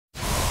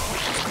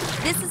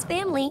This is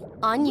Family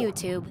on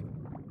YouTube.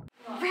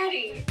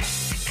 Ready.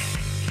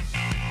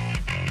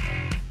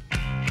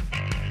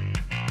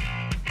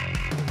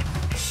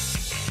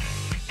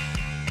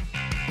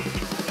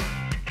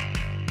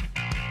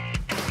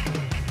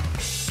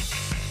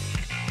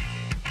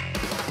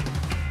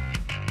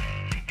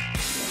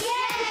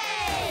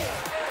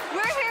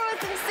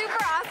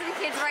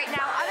 Right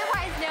now,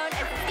 otherwise known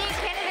as the Skate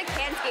Canada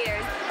Can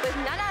Skaters, with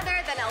none other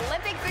than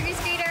Olympic figure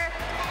skater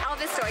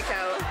Elvis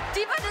Stojko.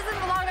 Diva doesn't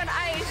belong on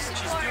ice.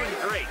 She's doing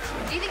great.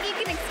 Do you think you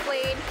can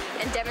explain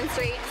and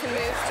demonstrate some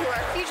moves to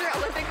our future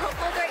Olympic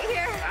hopefuls right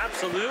here?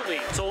 Absolutely.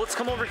 So let's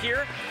come over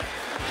here.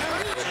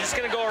 She's just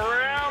gonna go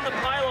around the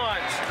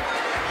pylons.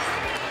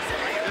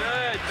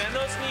 Good. Bend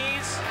those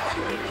knees.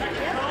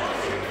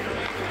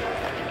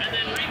 And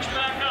then reach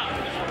back up.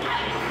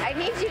 I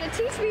need you to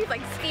teach me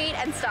like skate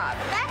and stop.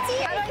 That's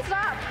it. How do I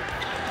stop?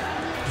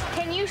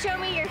 Can you show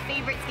me your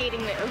favorite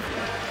skating move?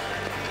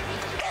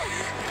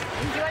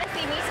 Do you want to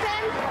see me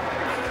spin?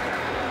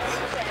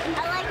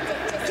 I liked it.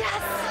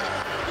 Yes!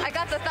 I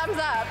got the thumbs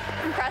up.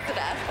 Impressed to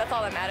death. That's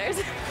all that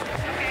matters.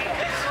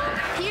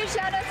 Huge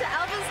shout out to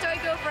Elvis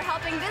Stojko for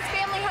helping this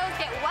family host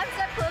get one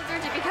step closer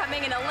to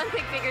becoming an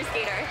Olympic figure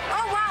skater.